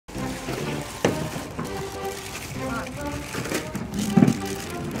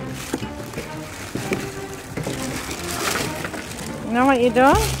You know what you're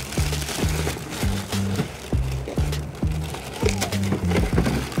doing?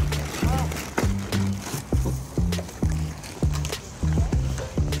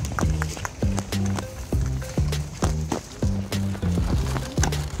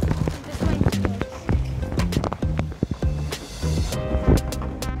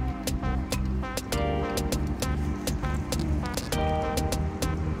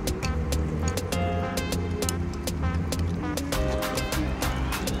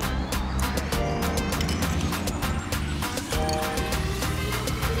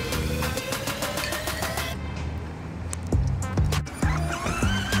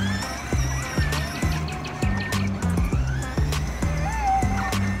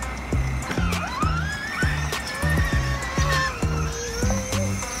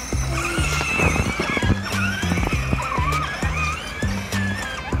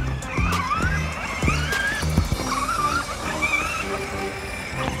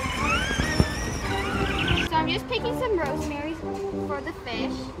 I'm just picking some rosemary for the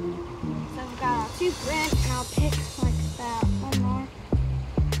fish. So I've got 2 branch and I'll pick like about 1 more.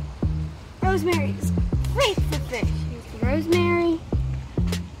 Rosemary is great for fish. Here's the rosemary.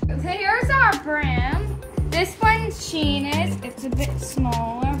 So here's our brim. This one's Sheena's. It's a bit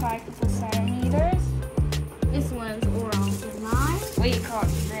smaller by a couple centimeters. This one's orange and mine. We call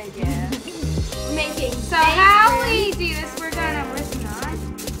it red, yeah. We're making So how we do this, we're gonna rip it on.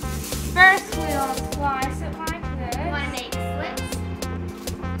 First we'll slice it like this. You want to make slits?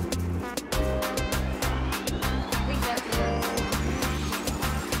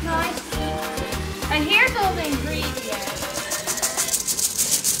 Nice. And here's all the ingredients.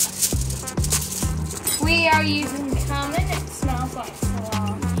 We are using cumin. It smells like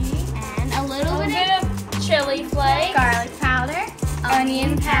salami. And a little A bit bit of chili flakes. garlic powder,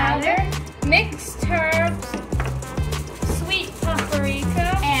 Onion powder. Mixed herbs. Sweet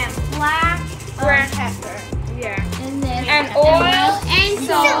paprika. and black Pepper. Yeah. and this And oil, and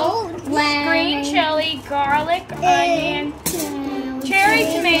salt, lemon, green chili, garlic, onion, cherry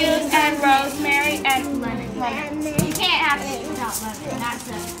tomatoes, and rosemary, and lemon. You can't have it without lemon. That's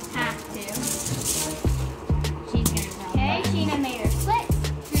a have to. She's gonna tell. Okay, Sheena made her slits.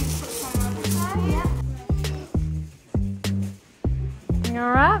 You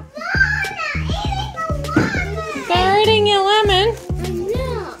alright? They're eating your lemon.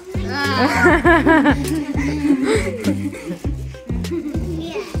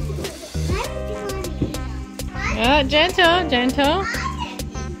 Oh, gentle, gentle.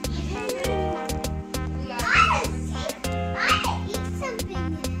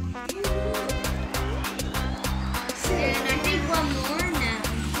 And I think 1 more now.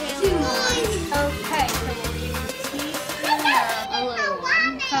 2 more. Okay, so we'll use a teaspoon of A little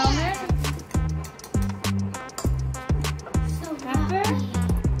one. cumin, pepper,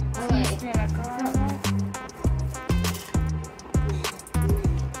 a teaspoon of garlic.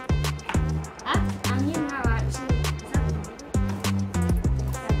 Onion, how actually.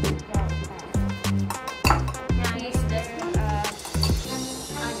 Now use this one.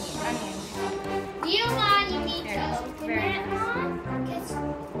 Onion. You want you need to open it, Mom? Because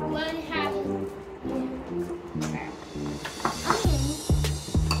one has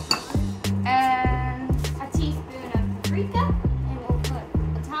And a teaspoon of paprika, and we'll put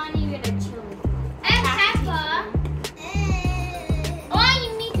a tiny bit of chili. And pepper. Oh,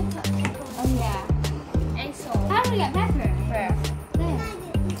 you need to put pepper. oh yeah, And salt. How do we get pepper? there. There.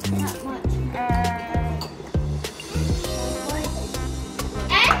 Not much.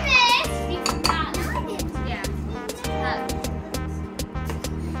 And this, we forgot. Yeah.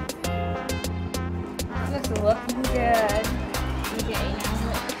 This is looking good. Okay,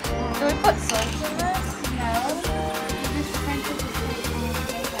 now Do we put salt in this? No. just sprinkle the salt on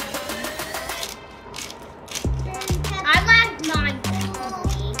the I like mine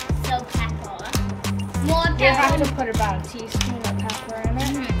peppery, so pepper. More You have pepper. to put about a teaspoon of pepper in it.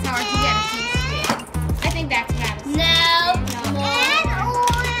 It's hard to get a teaspoon. I think that's about a No. More.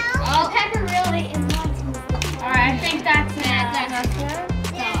 Oh, pepper really is not Alright, I think that's enough.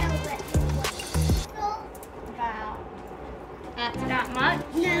 That's not much.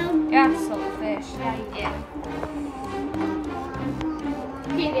 No. Yeah, salt fish. Yeah.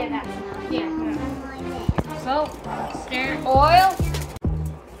 Yeah, that's enough. Yeah. Salt. Stir. Oil.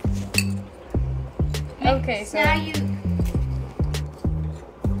 Okay, so Now you.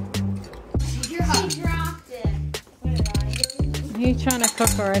 You're hot. She dropped it. Put it on. You trying to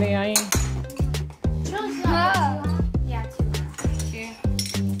cook already, are you? Yeah, too much.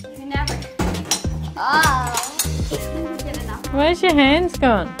 You never. Oh. Good enough. Where's your hands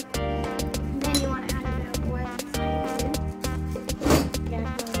gone? Then you want to add a bit of oil.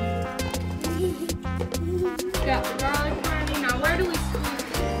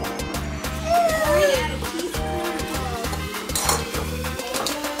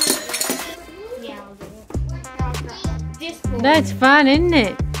 That's fun, isn't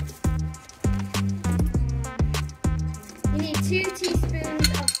it? You need 2 teaspoons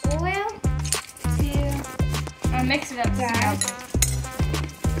of oil. I'll mix it up. Yeah.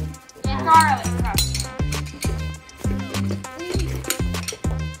 Garlic crushed.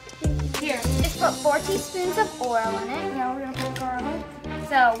 Here. Just put 4 teaspoons of oil in it. Now we're gonna put garlic.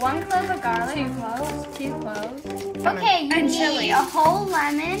 So 1 clove of garlic. 2 cloves. 2 cloves. Okay, you And need chili. a whole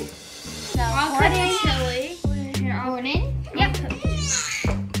lemon. So I'll pour cut it in. the chili. Here, I'll Pour it in. Yep.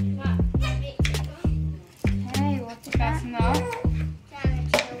 Okay, what's that's enough?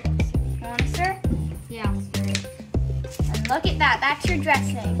 You want to stir? Yeah. And look at that. That's your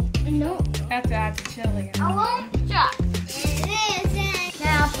dressing. No. Have to add the chili. I won't stop.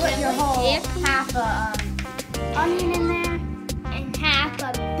 Now put your whole half a onion in there, and half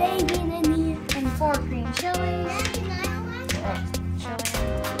a bacon in there, and 4 green chilies.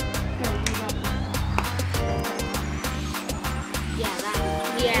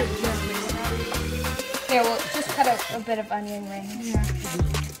 Yeah, we'll just cut a bit of onion rings. Yeah.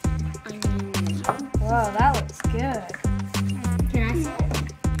 Whoa, that looks good. Can I see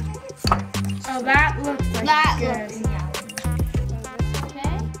it? Oh, that looks like That good. looks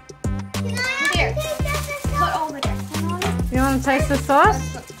okay. Here, put all the dressing on it. You want to taste the sauce?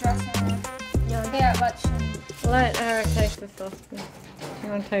 Let's put dressing on. Here, let's. Let her taste the sauce. You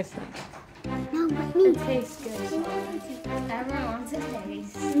want to taste it? No, but me. It tastes good. Everyone wants a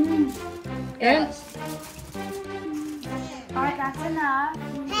taste. Good? Alright, that's enough.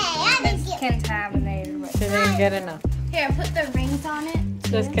 Hey, It's contaminated. She didn't get enough. Here, put the rings on it.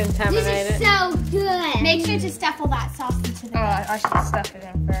 Just contaminate it. so good. Make sure to stuff all that sauce into the. Oh, I should stuff it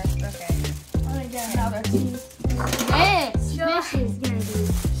in first. Okay. Another teaspoon. This is gonna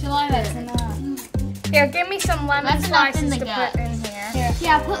be. Shall I? That's enough. Here, give me some lemon That's enough slices in the to gut. put in here. Here.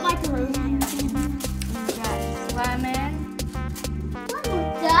 Yeah, put like a rosemary. Lemon.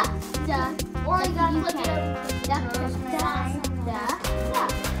 Duh. Or you gotta put the duh.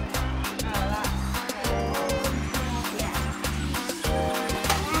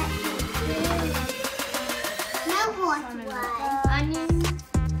 Onion.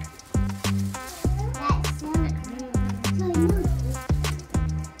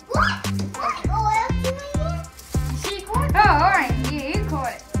 Oh, alright. You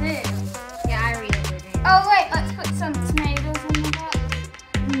caught it too. Yeah, I read it. Oh, wait. Let's put some tomatoes in the gut.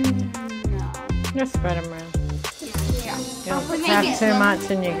 No. Just spread them around. Yeah. You don't Make have it too look- much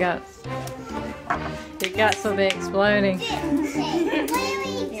in your guts. Your guts will be exploding. This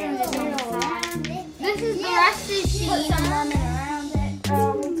is the rest of the Put some sheet. lemon around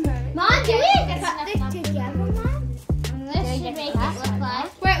it. Mom, do we cut this together, Mom? And this should make it look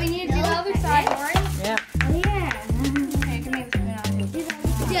like. Wait, we need to do the other side, Rory. Yeah. Oh, yeah. Okay, give me the spoon. I'll do it.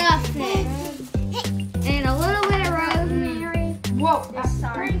 Stuff it. And a little bit of rosemary. Whoa, I'm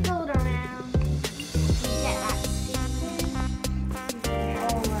sorry. Sprinkled around. Get that.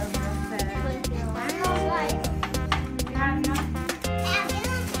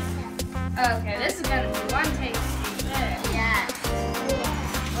 Okay, this is gonna be one tasty bit. Yes.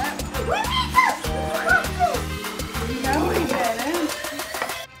 What? No, we didn't.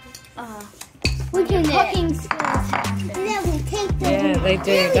 We can cooking skills happen. Yeah, they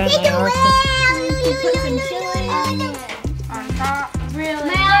do, don't they, Orson? Put some chili On top. Really?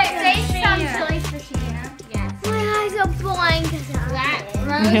 May I say some chilies for Sheena? Yes. My eyes are blind because of that.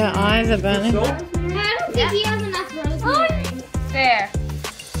 Your eyes are burning. I don't think he has enough rosemary. There.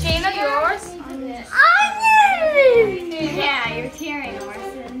 Sheena, yours? Yeah, you're tearing,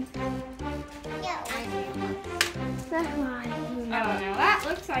 Orson. Oh, now that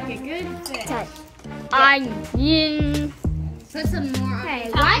looks like a good fit. Onion. Put some more on. Hey,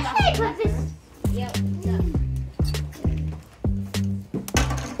 why should I put this? Yep.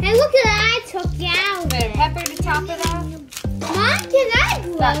 Hey, look at that! I took out. Bit of pepper to top it off. Mom, can I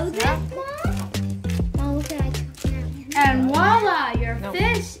blow this, Mom? Oh, look at I took out. And voila, your Nope.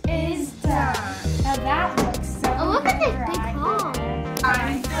 fish is done. Now that looks so Oh, look at this big right. hole.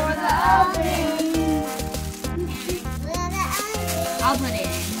 Time for the oven. I'll put it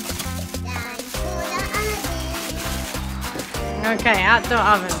in. Okay, outdoor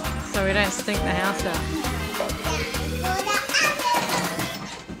oven, so we don't stink the house out.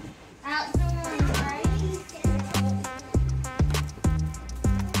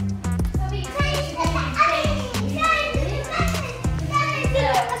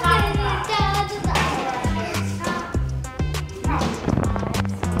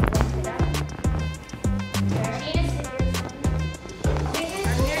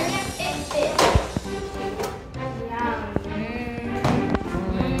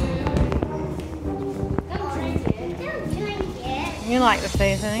 You like the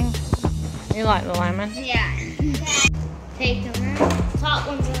seasoning. You like the lemon. Yeah. Take them out. Top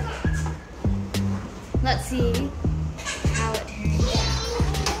ones up. Let's see how it turns out.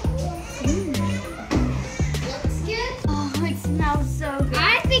 Looks good. Oh, it smells so good.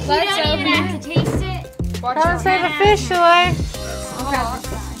 I think you don't even have to taste it. Don't say the fish away.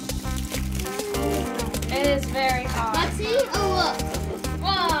 It is very hot. Let's see. Oh,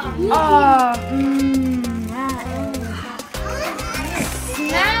 look. Oh,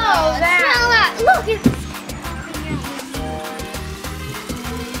 Smell that. Look, it's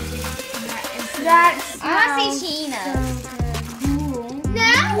that I want to see Sheena's.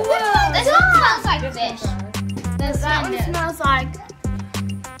 No, this one smells like fish. that one smells like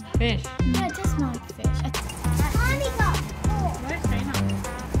Fish. yeah, it does smell like fish. Where's Dana?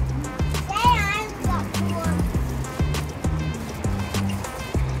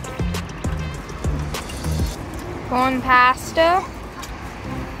 Corn pasta.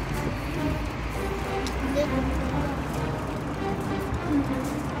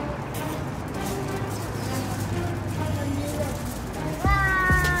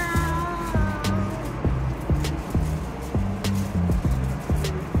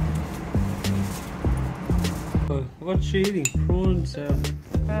 What's she eating? Prawns.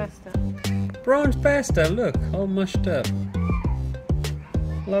 Pasta. Prawns pasta. Look, all mushed up.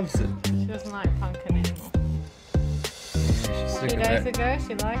 Loves it. She doesn't like pumpkin anymore. She's 2 sick of days that. ago,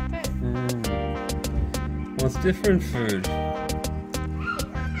 she liked it. Wants different food.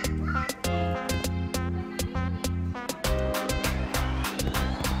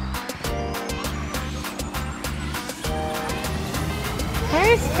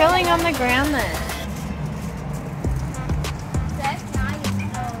 Who's spilling on the ground there?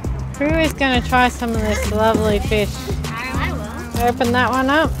 Who is going to try some of this lovely fish? I will. Open that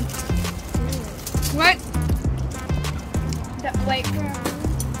one up. What? Wait for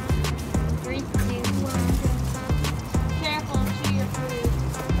 3, 2, 1. careful to your food.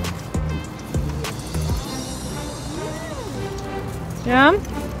 Yum?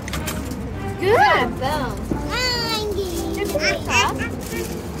 Good.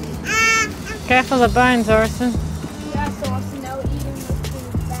 Careful the bones, Orson. Yeah, so also no eating the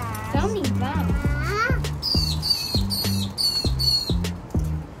food fast. Don't eat them.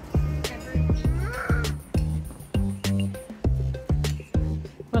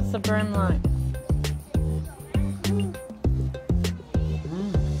 What's the bream like?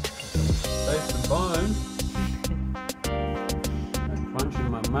 Taste the bone. Crunch in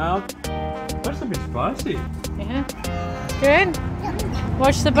my mouth. That's a bit spicy. Yeah. Good?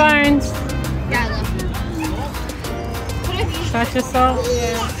 Watch the bones. Yeah, look. Try your salt.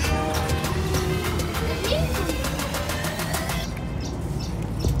 Yeah.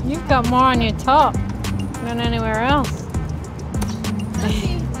 You've got more on your top than anywhere else.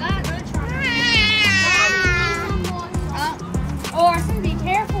 Orson, be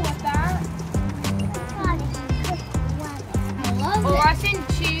careful with that. Orson,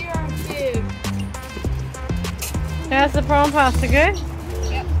 chew your food. How's the prawn pasta? Good?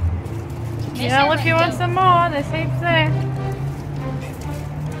 Yep. Yeah, well, if you want some more, there's heaps there.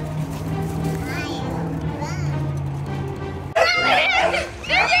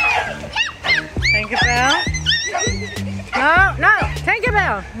 Tinkerbell? No, no,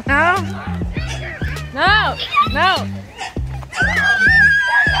 Tinkerbell! No! No! No!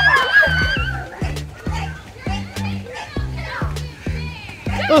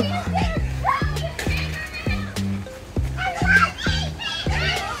 Ooh.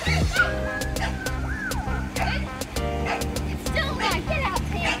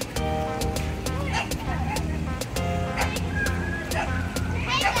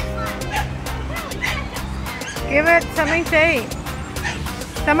 Give it something to eat.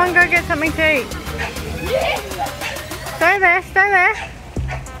 Someone go get something to eat. Stay there, stay there.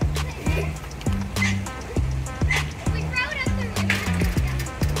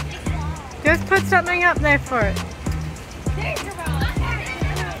 Just put something up there for it.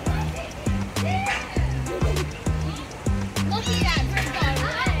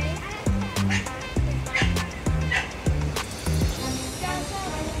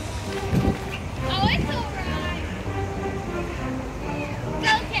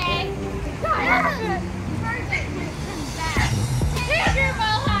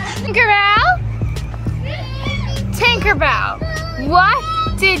 Tinkerbell, what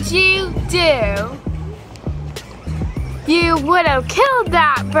did you do? You would have killed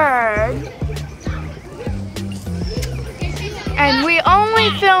that bird. And we only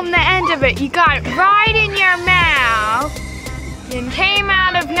filmed the end of it. You got it right in your mouth and came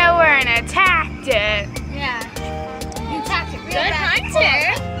out of nowhere and attacked it. Yeah. You attacked it Good hunter.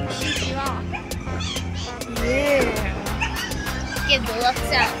 Yeah. Give the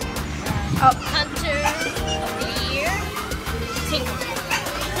looks out. Oh. Hunter of the year. Tingle.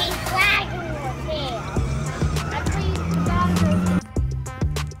 He's wagging his tail. I please forgot about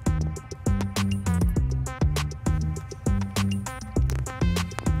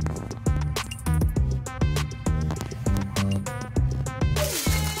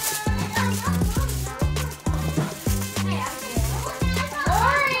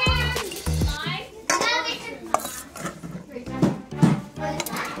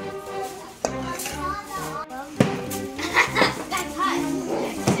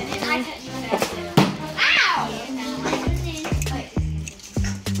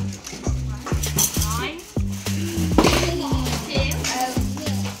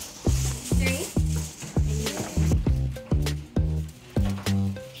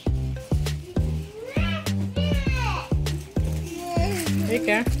There you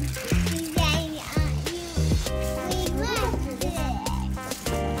go.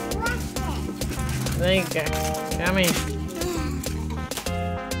 There you go. Yummy.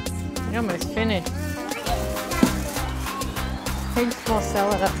 You're almost finished. Heaps more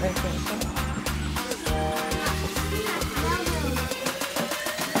salad up there.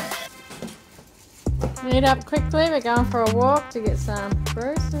 Meet up quickly. We're going for a walk to get some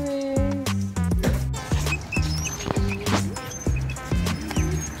groceries.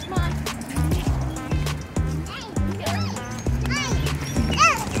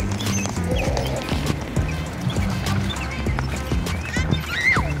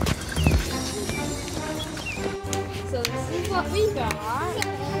 So this is what we got.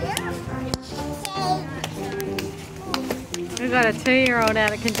 We've got a 2-year-old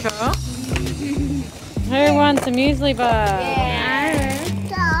out of control. Who wants a muesli bar? Yeah.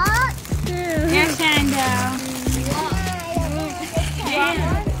 Nintendo.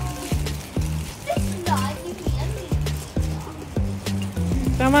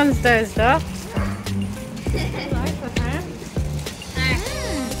 Someone's dozed off.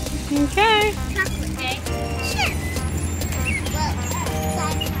 Okay. Chocolate cake.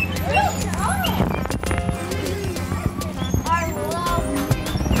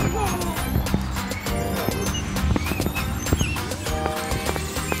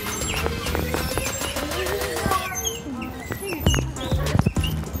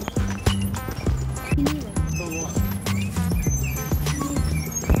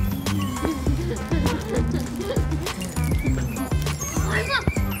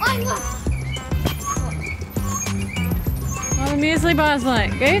 What are the muesli bars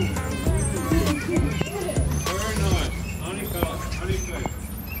like? Good?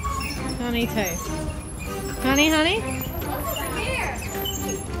 Honey toast. Honey, honey?